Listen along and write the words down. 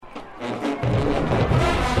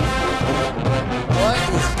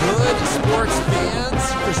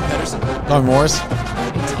Tommy Morris.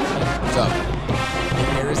 What's up? The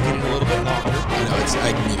hair is getting a little bit longer.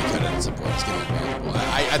 I need to cut it at some point. It's getting unmanageable.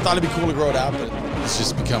 I thought it'd be cool to grow it out, but it's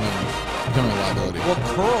just becoming a liability. Well,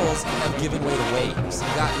 curls have given way to waves. You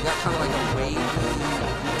got kind of like a wavy,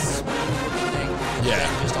 smooth looking thing. Yeah.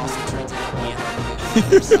 It just also turns into a on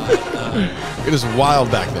the other side. It is wild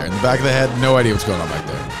back there. In the back of the head, no idea what's going on back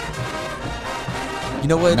there. You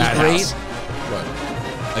know what? Madhouse. Great. What?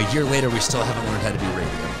 A year later, we still haven't learned how to do radio.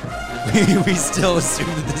 We still assume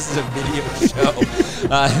that this is a video show.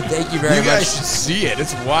 Thank you very much. You guys should see it.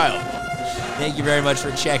 It's wild. Thank you very much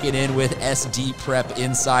for checking in with SD Prep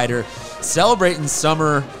Insider. Celebrating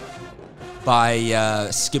summer by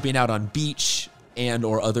skipping out on beach and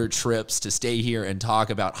or other trips to stay here and talk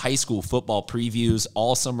about high school football previews.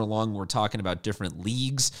 All summer long, we're talking about different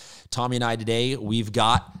leagues. Tommy and I today, we've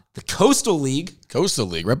got the Coastal League. Coastal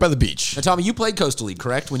League, right by the beach. Now, Tommy, you played Coastal League,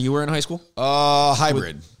 correct, when you were in high school?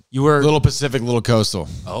 Hybrid. You were... Little Pacific, little Coastal.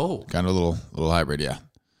 Oh. Kind of a little hybrid, yeah.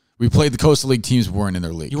 We played the Coastal League teams, but weren't in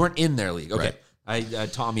their league. You weren't in their league. Okay.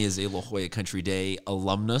 Right. Tommy is a La Jolla Country Day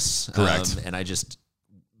alumnus. Correct. And I just...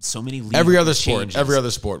 So many league Every other sport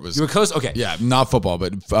was... You were Coastal? Okay. Yeah, not football,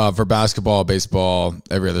 but for basketball, baseball,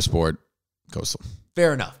 every other sport, Coastal.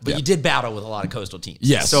 Fair enough. But you did battle with a lot of Coastal teams.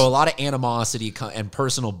 Yes. So a lot of animosity and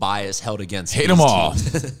personal bias held against Hate them all.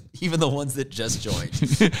 Even the ones that just joined.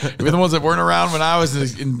 Even the ones that weren't around when I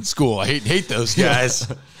was in school. I hate those guys.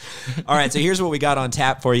 All right, so here's what we got on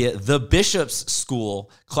tap for you. The Bishop's School,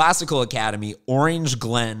 Classical Academy, Orange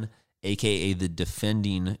Glen, a.k.a. the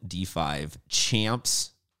defending D5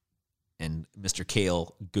 champs, and Mr.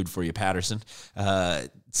 Kale, good for you, Patterson.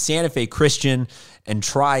 Santa Fe Christian and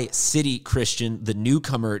Tri-City Christian, the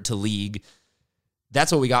newcomer to league. That's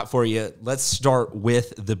what we got for you. Let's start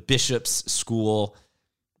with the Bishop's School.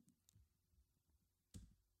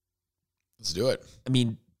 Let's do it. I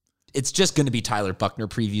mean, it's just going to be Tyler Buckner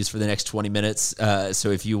previews for the next 20 minutes.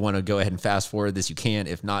 So if you want to go ahead and fast forward this, you can.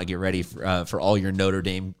 If not, get ready for all your Notre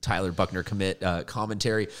Dame Tyler Buckner commit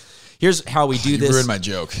commentary. Here's how we do this. You ruined my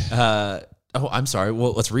joke. I'm sorry.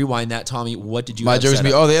 Well, let's rewind that, Tommy. What did you My have joke is set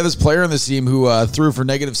me. up? Oh, they have this player on this team who threw for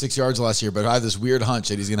 -6 yards last year, but I have this weird hunch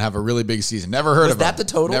that he's going to have a really big season. Never heard of him. Was that the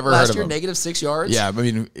total Never last heard year, of him. -6 yards? Yeah, I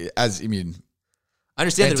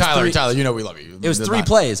understand and that it was Tyler, you know we love you. It was 3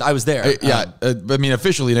 plays. I was there.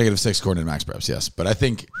 Officially -6 according to Max Preps, yes. But I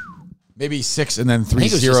think maybe 6 and then I 3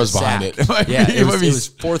 think it was zeros just a behind sack. it. Yeah, it was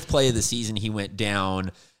 4th play of the season. He went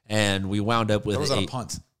down, and we wound up with was on a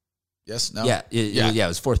punt. Yes? No? Yeah, it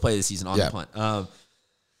was 4th play of the season on the punt. All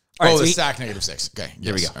right, the so sack -6. Okay,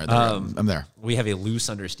 there we go. All right, I'm there. We have a loose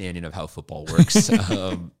understanding of how football works.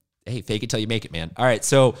 Hey, fake it till you make it, man. All right,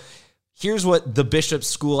 so here's what the Bishop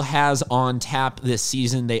School has on tap this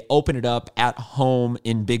season. They open it up at home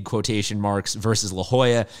in big quotation marks versus La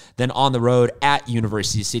Jolla, then on the road at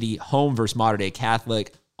University City, home versus Mater Dei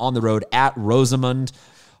Catholic, on the road at Rosamond,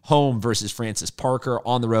 home versus Francis Parker,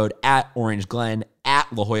 on the road at Orange Glen, at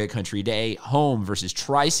La Jolla Country Day, home versus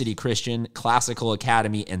Tri-City Christian, Classical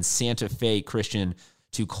Academy, and Santa Fe Christian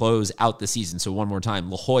to close out the season. So one more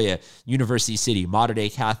time, La Jolla, University City, Mater Dei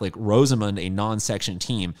Catholic, Rosamond, a non-section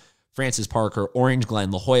team, Francis Parker, Orange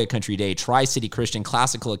Glen, La Jolla Country Day, Tri-City Christian,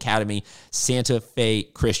 Classical Academy, Santa Fe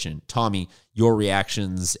Christian. Tommy, your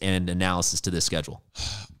reactions and analysis to this schedule.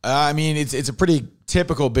 It's a pretty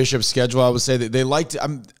typical Bishop schedule. I would say that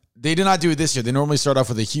they did not do it this year. They normally start off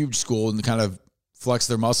with a huge school and kind of flex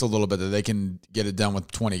their muscle a little bit that they can get it done with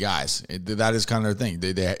 20 guys. That is kind of their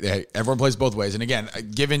thing. Everyone plays both ways. And again,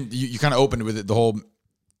 given you kind of opened with it,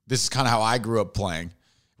 this is kind of how I grew up playing,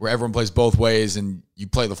 where everyone plays both ways and you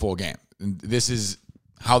play the full game. And this is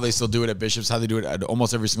how they still do it at Bishop's, how they do it at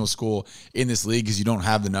almost every single school in this league, because you don't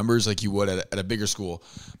have the numbers like you would at a bigger school.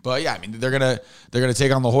 But yeah, they're gonna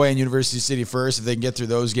take on La Jolla and University City first. If they can get through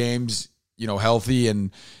those games, healthy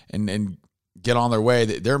and get on their way,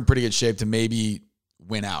 they're in pretty good shape to maybe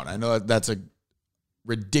win out. I know that's a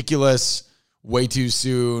ridiculous, way too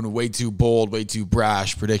soon, way too bold, way too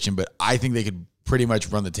brash prediction, but I think they could pretty much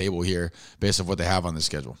run the table here based on what they have on the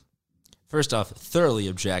schedule. First off, thoroughly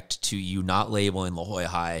object to you not labeling La Jolla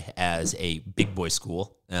High as a big boy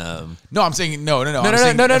school. No, I'm saying no. No.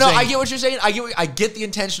 I get what you're saying. I get the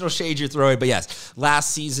intentional shade you're throwing, but yes,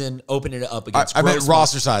 last season opening it up against. I meant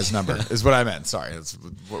roster size number is what I meant. Sorry, that's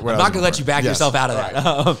what I'm not going to let you back yourself out of that.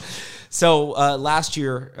 Right. So last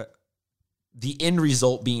year, the end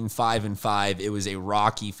result being 5-5, it was a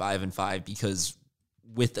rocky 5-5 because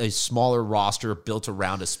with a smaller roster built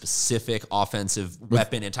around a specific offensive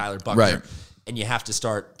weapon in Tyler Buckner. Right. And you have to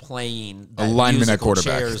start playing alignment at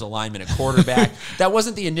quarterback. Alignment at quarterback. That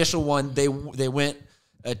wasn't the initial one. They went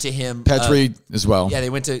to him. Petrie as well. Yeah, they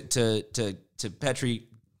went to Petrie,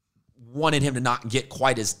 wanted him to not get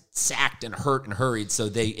quite as sacked and hurt and hurried, so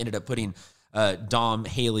they ended up putting Dom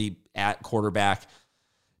Haley at quarterback.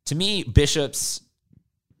 To me, Bishop's,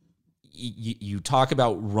 you talk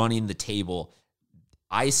about running the table.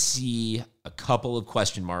 I see a couple of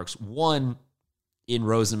question marks. One, in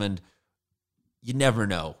Rosamond, you never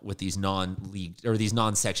know with these non-league or these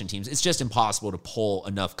non-section teams. It's just impossible to pull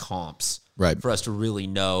enough comps for us to really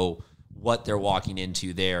know what they're walking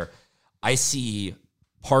into there. I see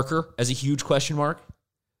Parker as a huge question mark.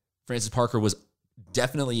 Francis Parker was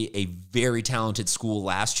definitely a very talented school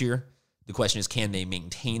last year. The question is, can they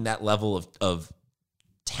maintain that level of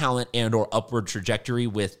talent and or upward trajectory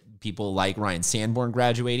with people like Ryan Sanborn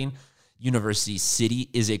graduating? University City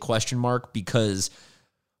is a question mark because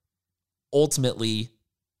ultimately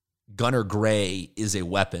Gunnar Gray is a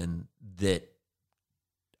weapon that,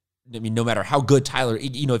 I mean, no matter how good Tyler,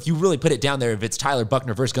 if you really put it down there, if it's Tyler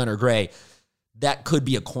Buckner versus Gunnar Gray, that could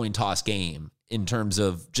be a coin toss game in terms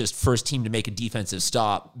of just first team to make a defensive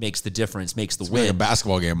stop makes the difference, makes the win. Like a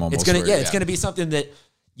basketball game almost. It's going to be something that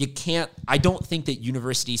you can't. I don't think that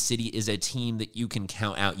University City is a team that you can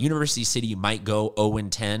count out. University City might go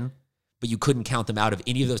 0-10, but you couldn't count them out of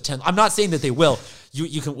any of those 10. I'm not saying that they will.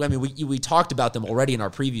 You can. I mean, we talked about them already in our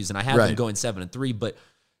previews, and I had them going 7-3, but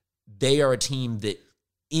they are a team that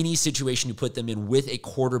any situation you put them in with a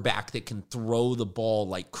quarterback that can throw the ball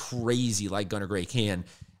like crazy, like Gunnar Gray can,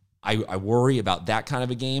 I worry about that kind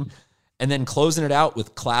of a game. And then closing it out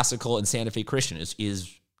with Classical and Santa Fe Christian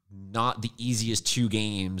is not the easiest two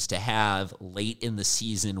games to have late in the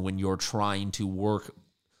season when you're trying to work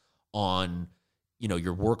on,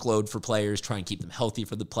 your workload for players, try and keep them healthy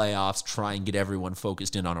for the playoffs, try and get everyone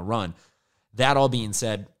focused in on a run. That all being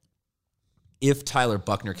said, if Tyler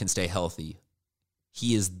Buckner can stay healthy,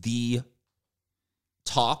 he is the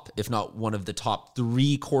top, if not one of the top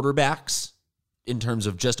 3 quarterbacks in terms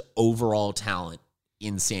of just overall talent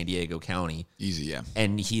in San Diego County. Easy, yeah.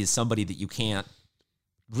 And he is somebody that you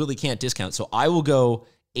really can't discount. So I will go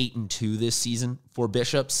 8-2 this season for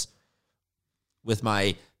Bishops with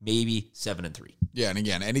my maybe 7-3. Yeah, and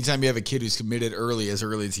again, anytime you have a kid who's committed early as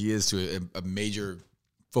he is to a major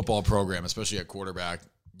football program, especially at quarterback,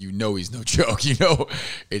 he's no joke.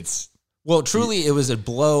 It's... Well, truly, it was a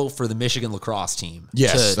blow for the Michigan lacrosse team.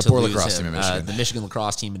 Yes, the poor lacrosse team in Michigan. The Michigan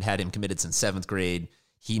lacrosse team had him committed since 7th grade.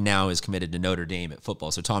 He now is committed to Notre Dame at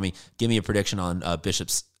football. So, Tommy, give me a prediction on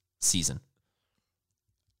Bishop's season.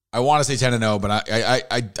 I want to say 10-0, but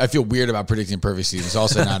I feel weird about predicting perfect season, so I'll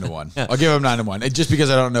say 9-1. I'll give him 9-1, just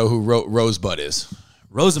because I don't know who Rosebud is.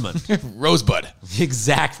 Rosamond. Rosebud.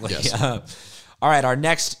 Exactly. Yes. All right, our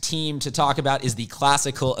next team to talk about is the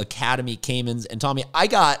Classical Academy Caimans. And, Tommy, I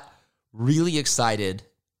got really excited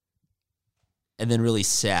and then really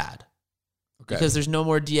sad because there's no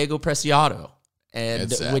more Diego Preciado.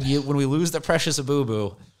 And when we lose the precious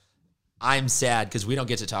Abubu, I'm sad because we don't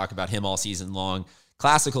get to talk about him all season long.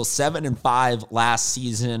 Classical 7-5 last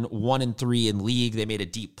season, 1-3 in league. They made a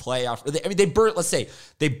deep playoff.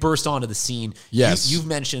 They burst onto the scene. Yes, you've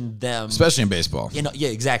mentioned them, especially in baseball. Yeah,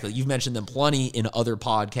 exactly. You've mentioned them plenty in other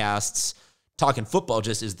podcasts. Talking football,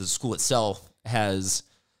 just as the school itself has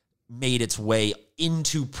made its way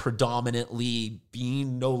into predominantly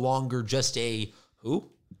being no longer just a who,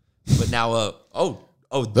 but now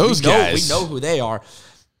those guys. We know who they are.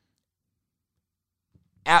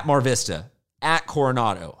 At Mar Vista, at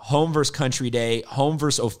Coronado, home versus Country Day, home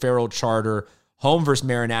versus O'Farrell Charter, home versus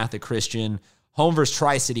Maranatha Christian, home versus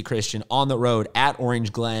Tri-City Christian, on the road at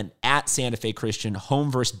Orange Glen, at Santa Fe Christian, home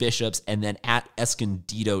versus Bishops, and then at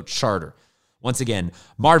Escondido Charter. Once again,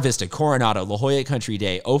 Mar Vista, Coronado, La Jolla Country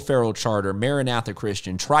Day, O'Farrell Charter, Maranatha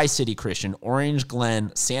Christian, Tri-City Christian, Orange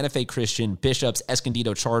Glen, Santa Fe Christian, Bishops,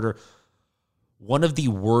 Escondido Charter. One of the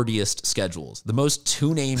wordiest schedules. The most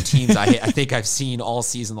two-name teams I think I've seen all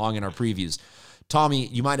season long in our previews. Tommy,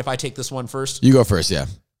 you mind if I take this one first? You go first, yeah.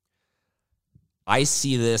 I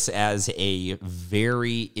see this as a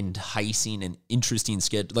very enticing and interesting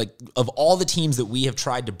schedule. Like, of all the teams that we have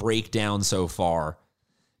tried to break down so far,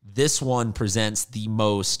 this one presents the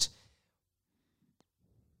most,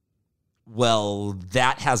 well,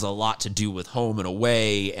 that has a lot to do with home and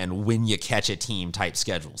away and when you catch a team type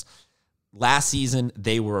schedules. Last season,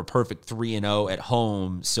 they were a perfect 3-0 at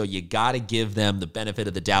home, so you got to give them the benefit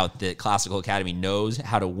of the doubt that Classical Academy knows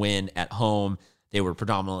how to win at home. They were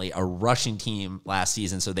predominantly a rushing team last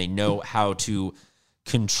season, so they know how to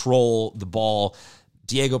control the ball.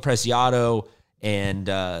 Diego Preciado and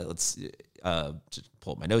let's just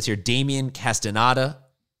pull up my notes here. Damian Castaneda,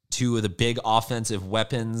 two of the big offensive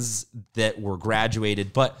weapons that were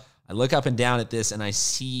graduated. But I look up and down at this, and I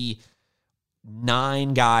see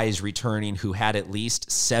 9 guys returning who had at least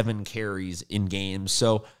 7 carries in games.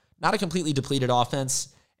 So not a completely depleted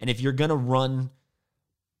offense. And if you're going to run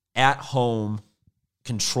at home,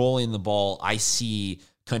 controlling the ball, I see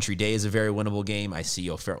Country Day is a very winnable game. I see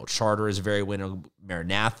O'Farrell Charter is a very winnable.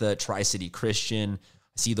 Maranatha, Tri-City Christian.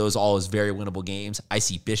 I see those all as very winnable games. I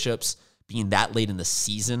see Bishops being that late in the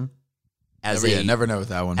season as never know with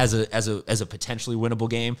that one as a potentially winnable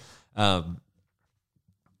game.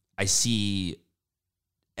 I see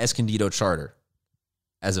Escondido Charter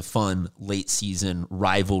as a fun late season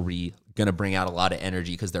rivalry, going to bring out a lot of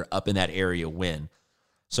energy because they're up in that area win.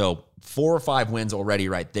 So 4 or 5 wins already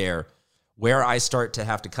right there. Where I start to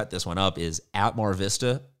have to cut this one up is at Mar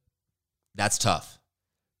Vista. That's tough.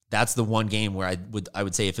 That's the one game where I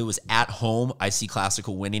would say if it was at home, I see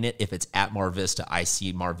Classical winning it. If it's at Mar Vista, I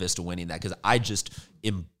see Mar Vista winning that because I just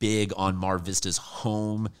am big on Mar Vista's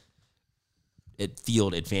home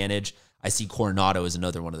field advantage. I see Coronado as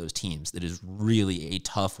another one of those teams that is really a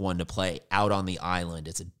tough one to play out on the island.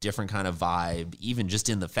 It's a different kind of vibe, even just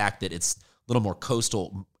in the fact that it's a little more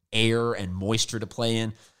coastal air and moisture to play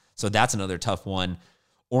in. So that's another tough one.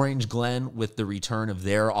 Orange Glen with the return of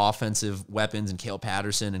their offensive weapons and Cale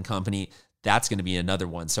Patterson and company, that's going to be another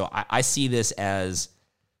one. So I see this as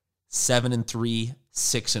 7-3,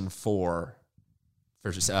 6-4 for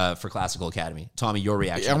Classical Academy. Tommy, your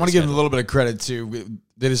reaction? I want to give them a little bit of credit too.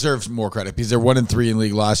 They deserve more credit because they're 1-3 in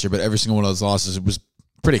league last year, but every single one of those losses was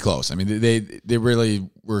pretty close. I mean, they really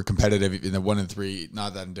were competitive in the 1-3.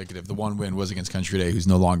 Not that indicative. The one win was against Country Day, who's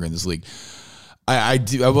no longer in this league. I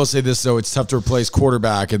will say this though: it's tough to replace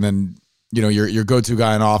quarterback, and then your go-to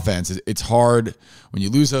guy on offense. It's hard when you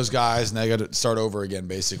lose those guys, and they got to start over again,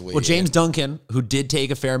 basically. Well, James Duncan, who did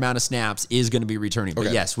take a fair amount of snaps, is going to be returning.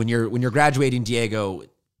 But yes, when you're graduating Diego,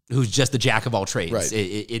 who's just the jack of all trades, right.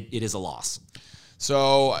 it is a loss.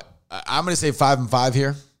 So I'm going to say 5-5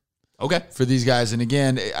 here. Okay, for these guys, and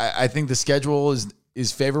again, I think the schedule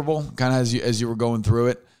is favorable, kind of as you were going through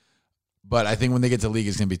it. But I think when they get to league,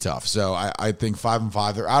 it's going to be tough. So I think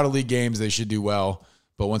 5-5. They're out of league games. They should do well.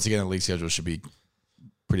 But once again, the league schedule should be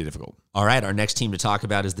pretty difficult. All right. Our next team to talk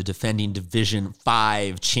about is the defending Division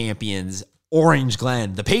 5 champions, Orange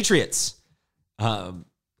Glen, the Patriots. Tommy,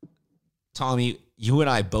 you and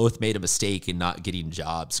I both made a mistake in not getting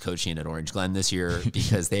jobs coaching at Orange Glen this year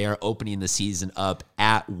because they are opening the season up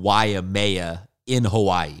at Waimea in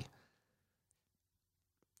Hawaii.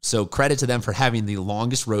 So credit to them for having the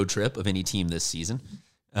longest road trip of any team this season.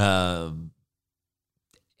 And,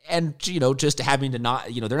 just having to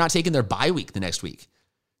they're not taking their bye week the next week.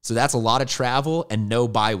 So that's a lot of travel and no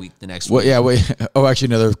bye week the next week. Well, yeah, wait. Oh, actually,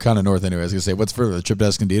 no, they're kind of north anyway. I was going to say, what's further, the trip to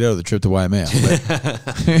Escondido or the trip to Waimea?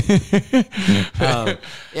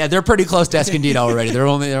 Yeah, they're pretty close to Escondido already. They're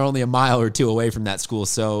only a mile or two away from that school.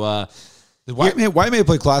 So Waimea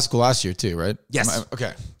played Classical last year too, right? Yes.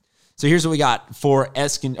 Okay. So here's what we got for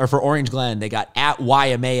Orange Glen. They got at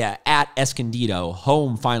Waimea, at Escondido,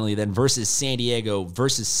 home finally, then versus San Diego,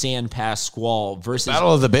 versus San Pasqual, versus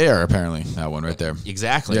Battle of the Bear, apparently, that one right there.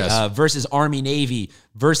 Exactly. Yes. Versus Army Navy,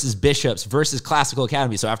 versus Bishops, versus Classical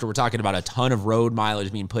Academy. So after we're talking about a ton of road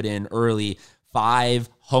mileage being put in early, 5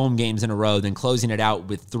 home games in a row, then closing it out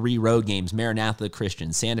with 3 road games, Maranatha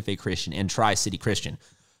Christian, Santa Fe Christian, and Tri-City Christian.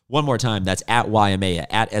 One more time, that's at Waimea,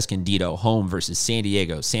 at Escondido, home versus San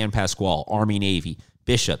Diego, San Pasqual, Army Navy,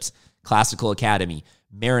 Bishops, Classical Academy,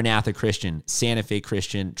 Maranatha Christian, Santa Fe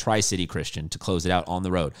Christian, Tri-City Christian to close it out on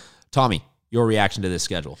the road. Tommy, your reaction to this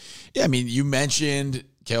schedule? Yeah, I mean, you mentioned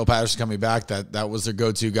Cale Patterson coming back. That was their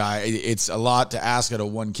go-to guy. It's a lot to ask out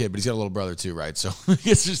of one kid, but he's got a little brother too, right? So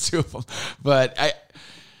it's just 2 of them. But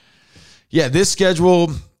this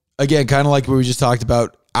schedule, again, kind of like what we just talked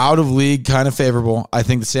about, out of league, kind of favorable. I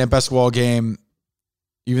think the San Pasqual game,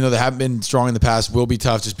 even though they haven't been strong in the past, will be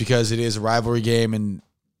tough just because it is a rivalry game and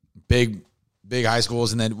big high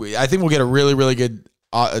schools. And then I think we'll get a really, really good,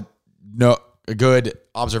 a good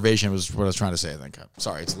observation was what I was trying to say. I think.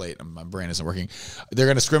 Sorry, it's late. My brain isn't working. They're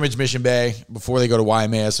going to scrimmage Mission Bay before they go to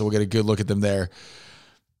Waimea, so we'll get a good look at them there.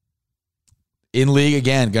 In league,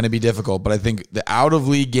 again, going to be difficult, but I think the out of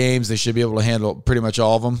league games, they should be able to handle pretty much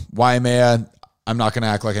all of them. Waimea, I'm not going to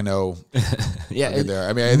act like I know. Yeah, there.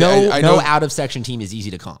 I mean, I know out of section team is easy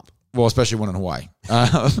to comp. Well, especially one in Hawaii.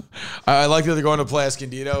 I like that they're going to play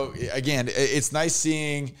Escondido. Again, it's nice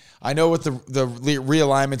seeing. I know with the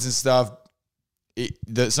realignments and stuff,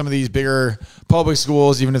 some of these bigger public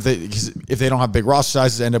schools, even if they don't have big roster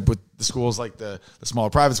sizes, end up with the schools like the smaller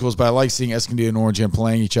private schools. But I like seeing Escondido and Orange Glen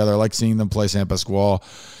playing each other. I like seeing them play San Pasqual.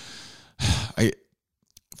 5-5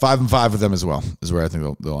 with them as well is where I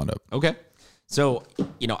think they'll end up. Okay. So,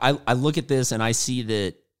 I look at this and I see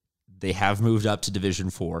that they have moved up to Division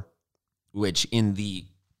 4, which in the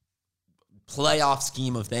playoff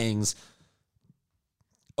scheme of things,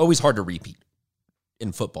 always hard to repeat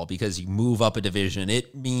in football because you move up a division.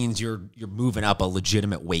 It means you're moving up a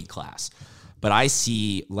legitimate weight class. But I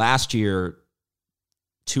see last year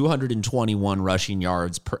 221 rushing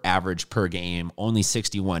yards per average per game, only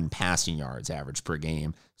 61 passing yards average per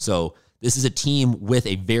game. So this is a team with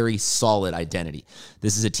a very solid identity.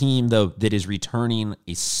 This is a team, though, that is returning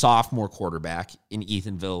a sophomore quarterback in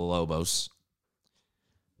Ethan Villalobos.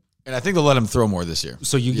 And I think they'll let him throw more this year.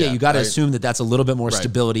 So you got to assume that that's a little bit more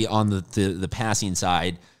stability on the passing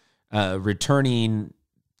side. Returning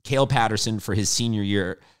Cale Patterson for his senior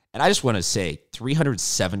year. And I just want to say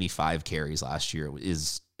 375 carries last year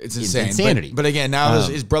it's insane. Insanity. But again, now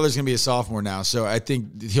his brother's going to be a sophomore now, so I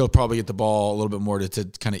think he'll probably get the ball a little bit more to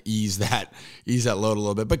kind of ease that load a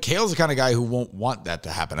little bit. But Cale's the kind of guy who won't want that to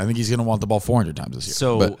happen. I think he's going to want the ball 400 times this year.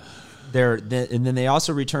 So and then they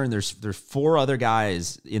also return. There's 4 other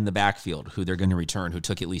guys in the backfield who they're going to return who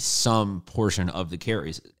took at least some portion of the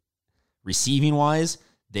carries. Receiving wise,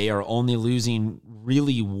 they are only losing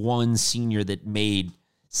really one senior that made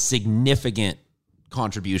significant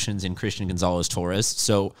contributions in Christian Gonzalez-Torres.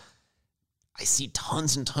 So I see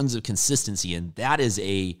tons and tons of consistency, and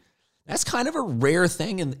that's kind of a rare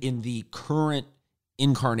thing in the current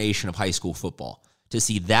incarnation of high school football, to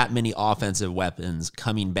see that many offensive weapons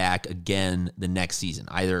coming back again the next season.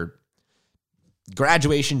 Either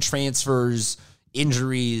graduation, transfers,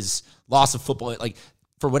 injuries, loss of football. Like,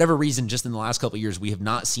 for whatever reason, just in the last couple of years, we have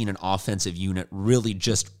not seen an offensive unit really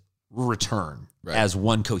just return as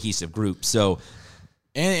one cohesive group. So,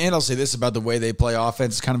 and I'll say this about the way they play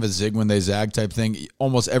offense, it's kind of a zig when they zag type thing.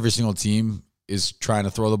 Almost every single team is trying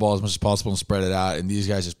to throw the ball as much as possible and spread it out, and these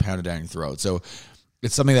guys just pound it down your throat. So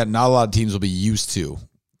it's something that not a lot of teams will be used to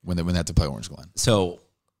when they have to play Orange Glen. So,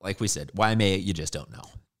 like we said, Waimea, you just don't know.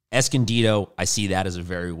 Escondido, I see that as a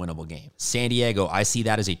very winnable game. San Diego, I see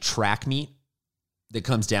that as a track meet that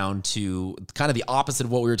comes down to kind of the opposite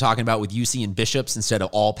of what we were talking about with UC and Bishops. Instead of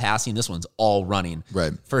all passing, this one's all running.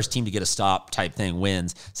 Right. First team to get a stop type thing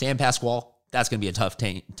wins. San Pasqual, that's going to be a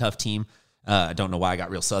tough team. I don't know why I got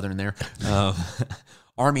real Southern there.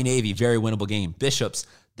 Army-Navy, very winnable game. Bishops,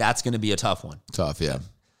 that's going to be a tough one. Tough, yeah.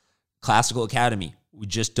 Classical Academy, we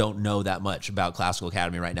just don't know that much about Classical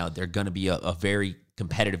Academy right now. They're going to be a very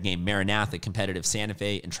competitive game. Maranatha competitive, Santa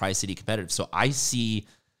Fe and Tri-City competitive. So I see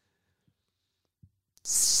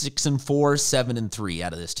 6-4, 7-3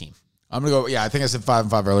 out of this team. I'm going to go, I think I said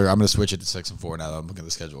 5-5 earlier. I'm going to switch it to 6-4 now that I'm looking at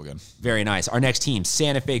the schedule again. Very nice. Our next team,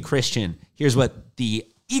 Santa Fe Christian. Here's what the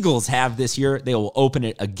Eagles have this year. They will open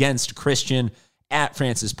it against Christian at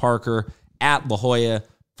Francis Parker, at La Jolla,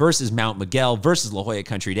 versus Mount Miguel, versus La Jolla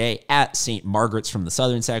Country Day, at St. Margaret's from the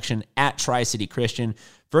southern section, at Tri-City Christian,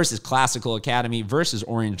 versus Classical Academy, versus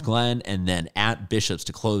Orange Glen, and then at Bishops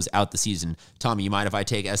to close out the season. Tommy, you mind if I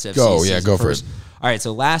take SFC? Go for it. All right,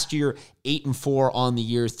 so last year, 8-4 on the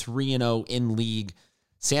year, 3-0 in league.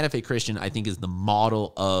 Santa Fe Christian, I think, is the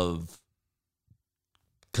model of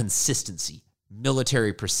consistency,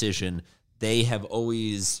 military precision. They have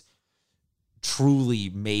always truly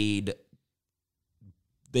made...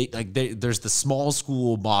 There's the small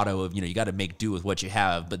school motto of, you got to make do with what you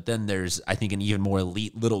have. But then there's, I think, an even more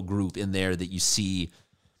elite little group in there that you see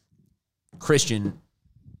Christian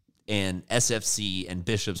and SFC and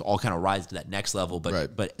Bishops all kind of rise to that next level.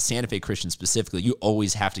 But Santa Fe Christian specifically, you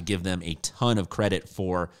always have to give them a ton of credit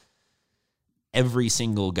for every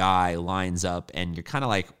single guy lines up. And you're kind of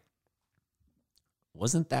like,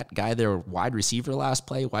 wasn't that guy their wide receiver last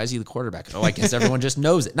play? Why is he the quarterback? Oh, I guess everyone just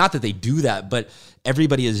knows it. Not that they do that, but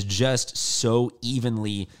everybody is just so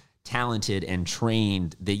evenly talented and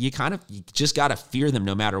trained that you just got to fear them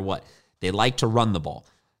no matter what. They like to run the ball.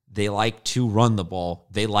 They like to run the ball.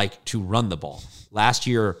 They like to run the ball. Last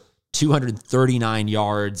year, 239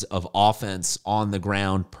 yards of offense on the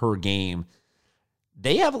ground per game.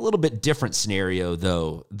 They have a little bit different scenario,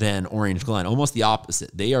 though, than Orange Glen. Almost the opposite.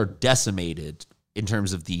 They are decimated in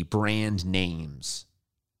terms of the brand names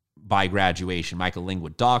by graduation. Michael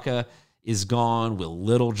Linguadaka is gone. Will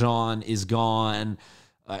Littlejohn is gone.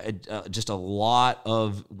 Just a lot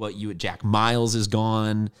of Jack Miles is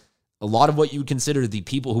gone. A lot of what you would consider the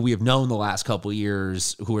people who we have known the last couple of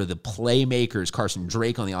years, who are the playmakers, Carson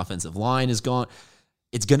Drake on the offensive line is gone.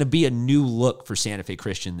 It's going to be a new look for Santa Fe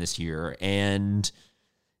Christian this year. And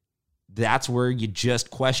that's where you just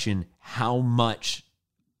question how much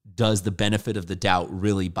does the benefit of the doubt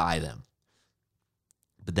really buy them?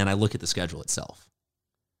 But then I look at the schedule itself.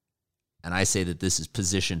 And I say that this is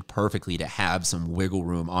positioned perfectly to have some wiggle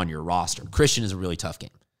room on your roster. Christian is a really tough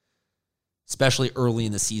game, especially early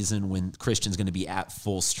in the season when Christian's going to be at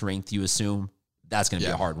full strength, you assume. That's going to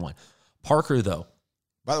be a hard one. Parker, though.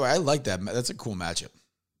 By the way, I like that. That's a cool matchup.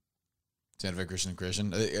 Santa Fe Christian and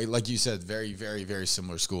Christian. Like you said, very, very, very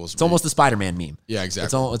similar schools. It's almost the Spider-Man meme. Yeah,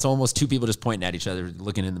 exactly. It's almost two people just pointing at each other,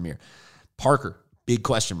 looking in the mirror. Parker, big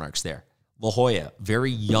question marks there. La Jolla,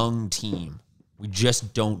 very young team. We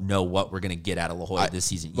just don't know what we're going to get out of La Jolla this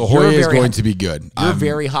season. La Jolla is going to be good. You're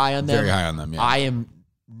very high on them. Very high on them, yeah. I am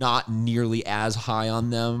not nearly as high on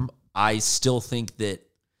them. I still think that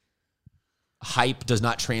hype does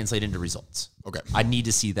not translate into results. Okay. I need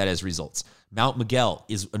to see that as results. Mount Miguel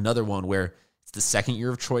is another one where it's the second year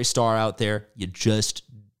of Troy Star out there. You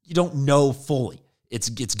don't know fully. It's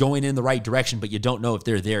going in the right direction, but you don't know if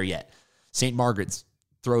they're there yet. St. Margaret's,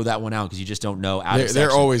 throw that one out because you just don't know.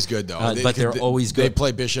 They're always good, though. But they're always good. They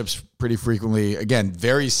play Bishops pretty frequently. Again,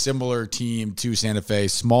 very similar team to Santa Fe.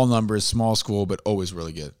 Small numbers, small school, but always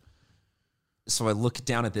really good. So I look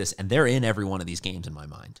down at this, and they're in every one of these games in my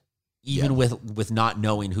mind, even with not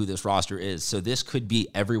knowing who this roster is. So this could be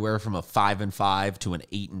everywhere from a 5-5 to an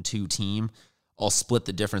 8-2 team. I'll split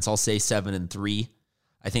the difference. I'll say 7-3.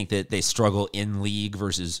 I think that they struggle in league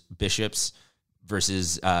versus Bishops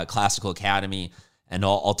versus Classical Academy. And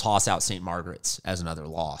I'll toss out St. Margaret's as another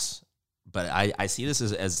loss. But I see this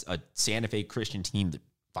as a Santa Fe Christian team that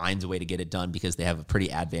finds a way to get it done because they have a pretty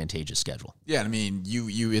advantageous schedule. Yeah, I mean,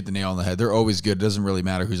 you hit the nail on the head. They're always good. It doesn't really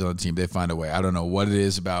matter who's on the team. They find a way. I don't know what it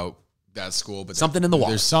is about that school, but something in the wall.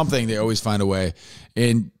 There's something. They always find a way.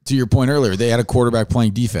 And to your point earlier, they had a quarterback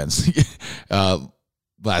playing defense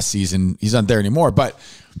last season. He's not there anymore. But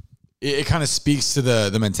it kind of speaks to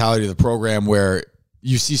the mentality of the program where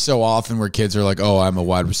you see so often where kids are like, oh, I'm a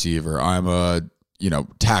wide receiver. I'm a,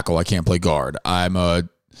 tackle. I can't play guard. I'm a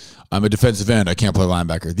defensive end. I can't play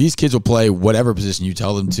linebacker. These kids will play whatever position you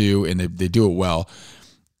tell them to, and they do it well.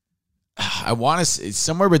 I want to say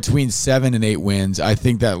somewhere between 7 and 8 wins. I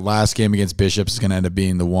think that last game against Bishops is going to end up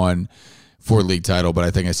being the one for league title, but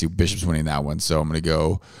I think I see Bishops winning that one. So I'm going to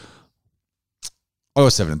go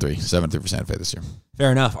 7-3. 7-3 for Santa Fe this year.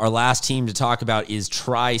 Fair enough. Our last team to talk about is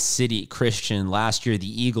Tri-City Christian. Last year,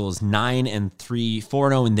 the Eagles 9-3,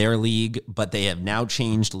 4-0 in their league, but they have now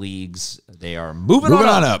changed leagues. They are moving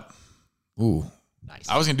on up. Ooh. Nice.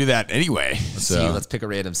 I was going to do that anyway. Let's pick a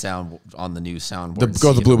random sound on the new soundboard. Go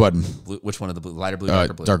with the blue button. Which one of the blue? Lighter blue,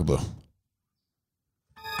 darker blue? Darker blue.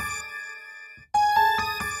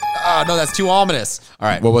 Oh, no, that's too ominous. All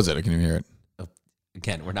right. What was it? I can't even hear it.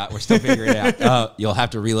 Again, we're still figuring it out. You'll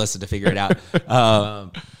have to re-listen to figure it out.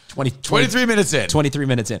 23 minutes in. 23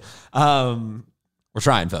 minutes in. We're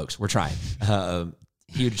trying, folks. We're trying.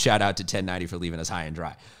 Huge shout out to 1090 for leaving us high and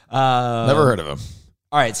dry. Never heard of him.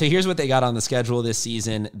 All right, so here's what they got on the schedule this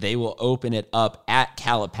season. They will open it up at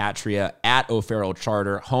Calipatria, at O'Farrell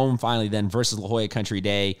Charter, home finally then versus La Jolla Country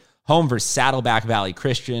Day, home versus Saddleback Valley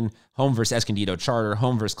Christian, home versus Escondido Charter,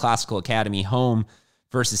 home versus Classical Academy, home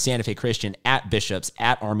versus Santa Fe Christian, at Bishops,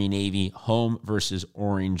 at Army-Navy, home versus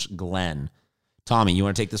Orange Glen. Tommy, you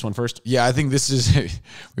want to take this one first? Yeah, I think this is,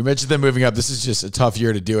 we mentioned them moving up. This is just a tough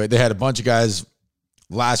year to do it. They had a bunch of guys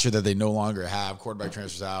last year that they no longer have. Quarterback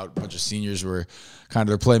transfers out. A bunch of seniors were kind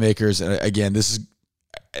of their playmakers. And again,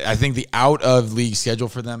 I think the out-of-league schedule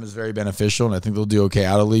for them is very beneficial, and I think they'll do okay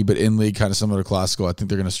out of league, but in league, kind of similar to Classical, I think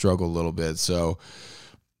they're going to struggle a little bit. So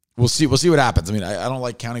we'll see what happens. I mean, I don't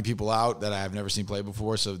like counting people out that I have never seen play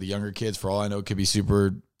before, so the younger kids, for all I know, could be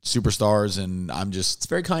superstars, and it's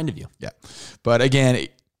very kind of you. Yeah. But again,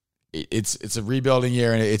 it's a rebuilding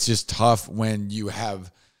year, and it's just tough when you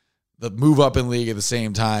have the move up in league at the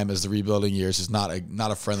same time as the rebuilding year. It's just not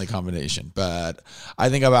a friendly combination. But I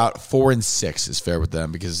think about 4-6 is fair with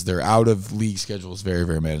them because their out of league schedule is very,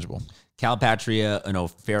 very manageable. Calipatria and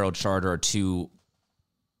O'Farrell Charter are two,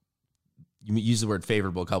 you use the word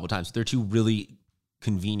favorable a couple of times. They're two really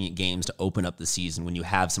convenient games to open up the season when you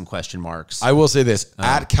have some question marks. I will say this,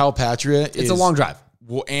 at Calipatria, it's a long drive.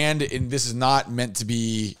 Well, and this is not meant to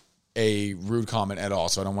be a rude comment at all,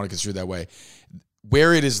 so I don't want to construe it that way.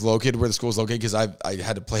 Where it is located, where the school is located, because I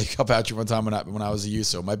had to play Calipatria one time when I was a youth,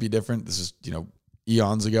 so it might be different. This is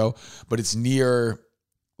eons ago, but it's near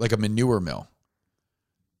like a manure mill.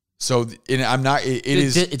 So I'm not.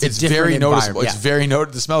 It's very noticeable. Yeah. It's very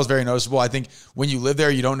the smell is very noticeable. I think when you live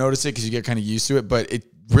there, you don't notice it because you get kind of used to it. But it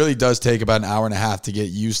really does take about an hour and a half to get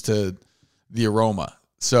used to the aroma.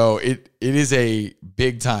 So it is a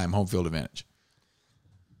big time home field advantage.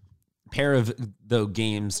 Pair of the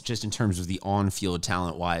games, just in terms of the on-field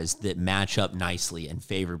talent-wise, that match up nicely and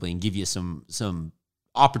favorably and give you some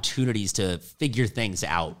opportunities to figure things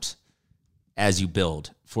out as you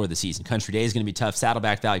build for the season. Country Day is going to be tough.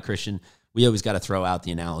 Saddleback Valley Christian, we always got to throw out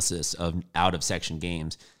the analysis of out-of-section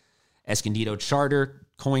games. Escondido Charter,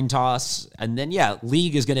 coin toss, and then,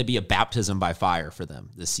 league is going to be a baptism by fire for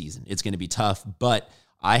them this season. It's going to be tough, but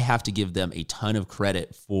I have to give them a ton of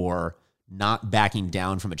credit for not backing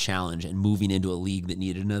down from a challenge and moving into a league that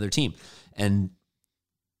needed another team. And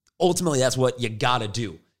ultimately, that's what you got to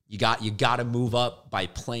do. You got to move up by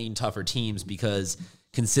playing tougher teams, because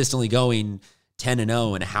consistently going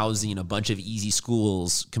 10-0 and housing a bunch of easy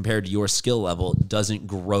schools compared to your skill level doesn't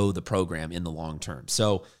grow the program in the long term.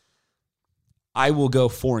 So I will go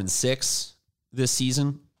 4-6 this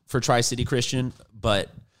season for Tri-City Christian, but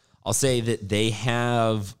I'll say that they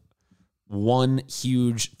have one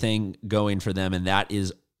huge thing going for them, and that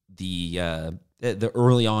is the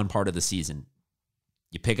early on part of the season.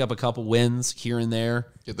 You pick up a couple wins here and there.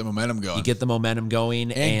 Get the momentum going. You get the momentum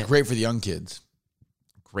going. And great for the young kids.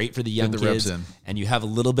 Great for the young kids. And you have a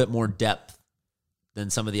little bit more depth than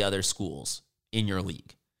some of the other schools in your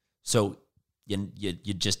league. So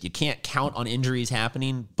you can't count on injuries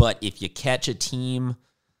happening, but if you catch a team,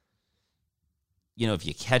 if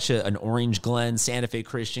you catch an Orange Glen, Santa Fe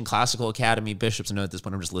Christian, Classical Academy, Bishops, I know at this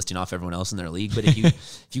point I'm just listing off everyone else in their league, but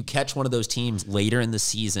if you catch one of those teams later in the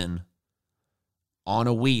season on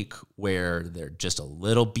a week where they're just a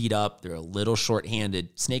little beat up, they're a little shorthanded,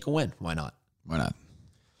 snake a win. Why not? Why not?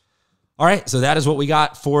 All right, so that is what we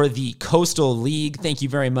got for the Coastal League. Thank you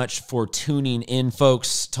very much for tuning in,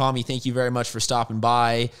 folks. Tommy, thank you very much for stopping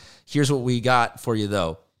by. Here's what we got for you,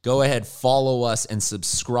 though. Go ahead, follow us, and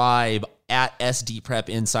subscribe at SD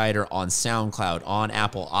Prep Insider on SoundCloud, on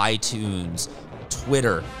Apple, iTunes,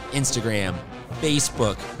 Twitter, Instagram,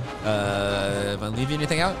 Facebook. If I leave you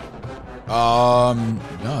anything out? No,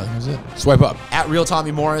 I think that's it. Swipe up. At Real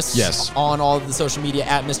Tommy Morris. Yes. On all of the social media.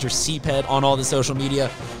 At Mr. CPED on all the social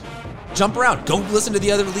media. Jump around. Go listen to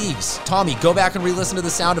the other leagues. Tommy, go back and re-listen to the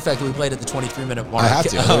sound effect that we played at the 23-minute mark. I have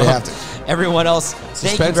to. I really have to. Everyone else,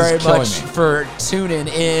 thank you very much for tuning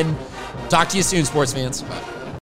in. Talk to you soon, sports fans. Bye.